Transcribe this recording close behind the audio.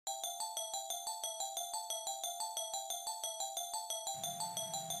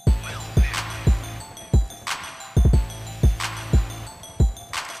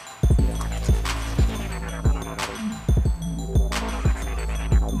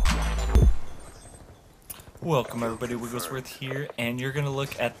Welcome everybody, Wigglesworth here, and you're gonna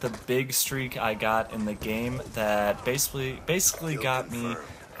look at the big streak I got in the game that basically got me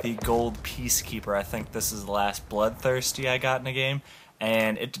the gold Peacekeeper. I think this is the last Bloodthirsty I got in a game,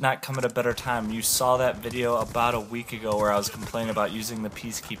 and it did not come at a better time. You saw that video about a week ago where I was complaining about using the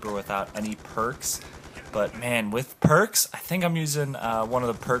Peacekeeper without any perks. But man, with perks, I think I'm using one of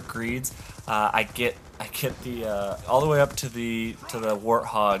the perk greeds. I get the all the way up to the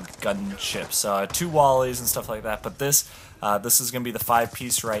Warthog gunship, so 2 Wallies and stuff like that. But this is gonna be the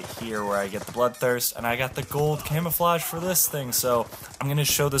 5-piece right here, where I get the Bloodthirst, and I got the gold camouflage for this thing. So I'm gonna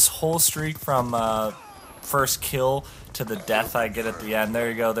show this whole streak from first kill to the death I get at the end. There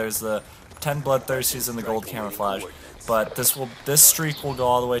you go. There's the 10 Bloodthirsties and the gold camouflage. But this streak will go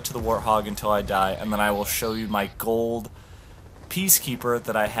all the way to the Warthog until I die, and then I will show you my gold Peacekeeper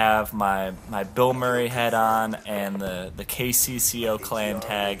that I have my Bill Murray head on and the KCCO clan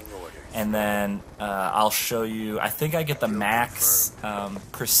tag, and then I'll show you. I think I get the max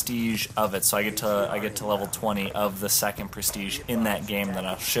prestige of it, so I get to level 20 of the second prestige in that game that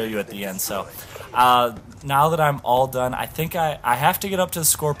I'll show you at the end. So now that I'm all done, I think I have to get up to the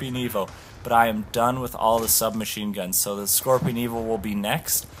Scorpion Evo. But I am done with all the submachine guns, so the Scorpion Evo will be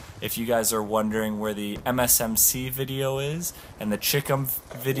next. If you guys are wondering where the MSMC video is and the Chickum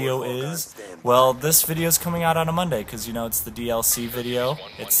video is, well, this video is coming out on a Monday because, you know, it's the DLC video.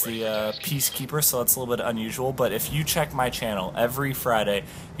 It's the Peacekeeper, so it's a little bit unusual. But if you check my channel every Friday,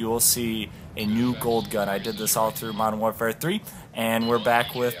 you will see a new gold gun. I did this all through Modern Warfare 3, and we're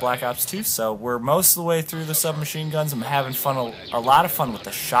back with Black Ops 2, so we're most of the way through the submachine guns. I'm having fun, a lot of fun with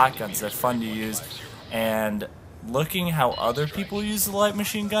the shotguns. They're fun to use, and looking how other people use the light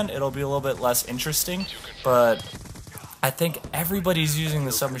machine gun, it'll be a little bit less interesting, but I think everybody's using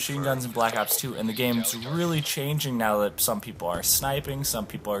the submachine guns in Black Ops 2, and the game's really changing now that some people are sniping, some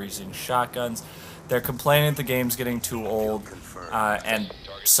people are using shotguns. They're complaining that the game's getting too old, and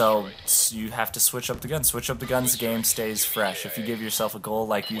so you have to switch up the guns. Switch up the guns, the game stays fresh. If you give yourself a goal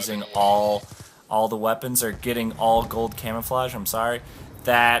like using all the weapons or getting all gold camouflage,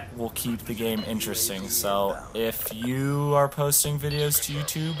 that will keep the game interesting. So if you are posting videos to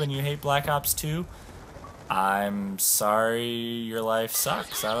YouTube and you hate Black Ops 2, I'm sorry, your life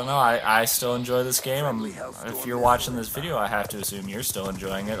sucks. I don't know, I still enjoy this game. If you're watching this video, I have to assume you're still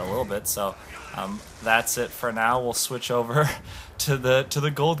enjoying it a little bit. So that's it for now. We'll switch over to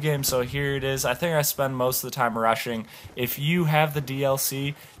the gold game. So here it is. I think I spend most of the time rushing. If you have the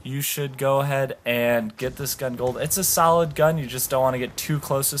DLC, you should go ahead and get this gun gold. It's a solid gun. You just don't want to get too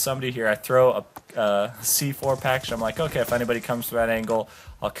close to somebody. Here I throw a C4 package. I'm like, okay, if anybody comes to that angle,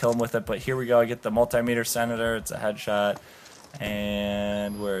 I'll kill them with it. But here we go. I get the multimeter Senator. It's a headshot.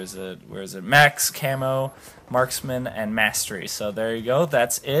 And where is it? Max, Camo, Marksman, and Mastery. So there you go.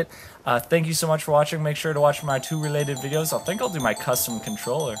 That's it. Thank you so much for watching. Make sure to watch my 2 related videos. I think I'll do my custom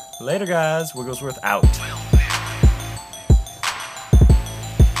controller. Later, guys. Wigglesworth out.